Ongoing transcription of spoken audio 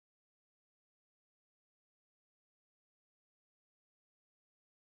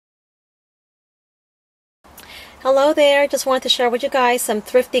Hello there, just wanted to share with you guys some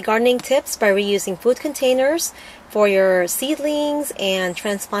thrifty gardening tips by reusing food containers for your seedlings and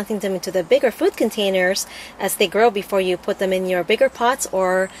transplanting them into the bigger food containers as they grow before you put them in your bigger pots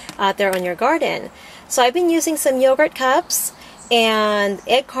or out there on your garden. So I've been using some yogurt cups and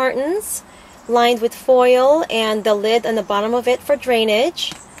egg cartons lined with foil and the lid on the bottom of it for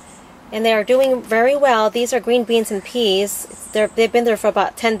drainage. And they are doing very well. These are green beans and peas. They've been there for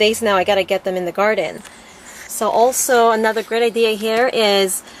about 10 days now. I gotta get them in the garden. So also another great idea here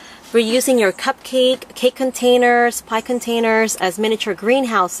is reusing your cupcake, cake containers, pie containers as miniature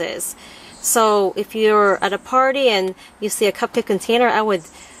greenhouses. So if you're at a party and you see a cupcake container, I would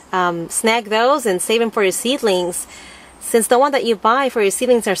snag those and save them for your seedlings. Since the one that you buy for your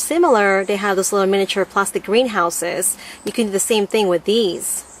seedlings are similar, they have those little miniature plastic greenhouses. You can do the same thing with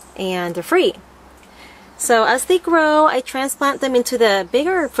these, and they're free. So as they grow, I transplant them into the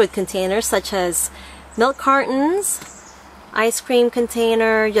bigger food containers such as milk cartons, ice cream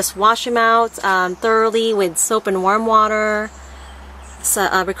container. Just wash them out thoroughly with soap and warm water. So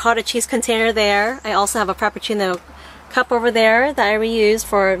a ricotta cheese container there. I also have a frappuccino cup over there that I reuse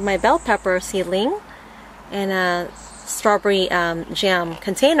for my bell pepper seedling, and a strawberry jam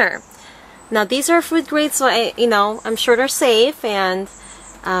container. Now these are food grade, so I'm sure they're safe, and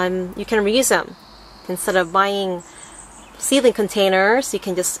you can reuse them. Instead of buying seedling containers, you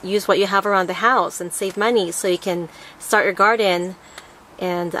can just use what you have around the house and save money, so you can start your garden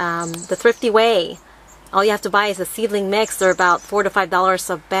and the thrifty way. All you have to buy is a seedling mix. They're about $4 to $5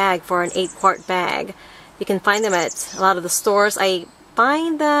 a bag for an 8-quart bag. You can find them at a lot of the stores. I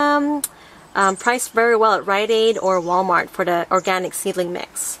find them priced very well at Rite Aid or Walmart for the organic seedling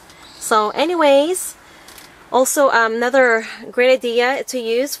mix. So anyways, also another great idea to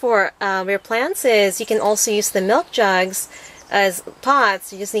use for your plants is you can also use the milk jugs as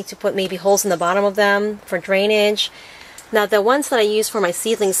pots. You just need to put maybe holes in the bottom of them for drainage. Now the ones that I use for my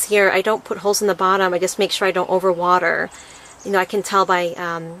seedlings here, I don't put holes in the bottom. I just make sure I don't overwater. I can tell by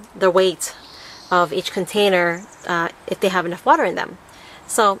the weight of each container if they have enough water in them.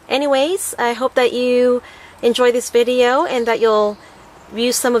 So anyways, I hope that you enjoy this video and that you'll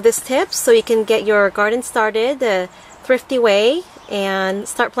use some of these tips so you can get your garden started the thrifty way and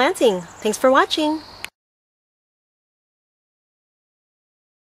start planting. Thanks for watching.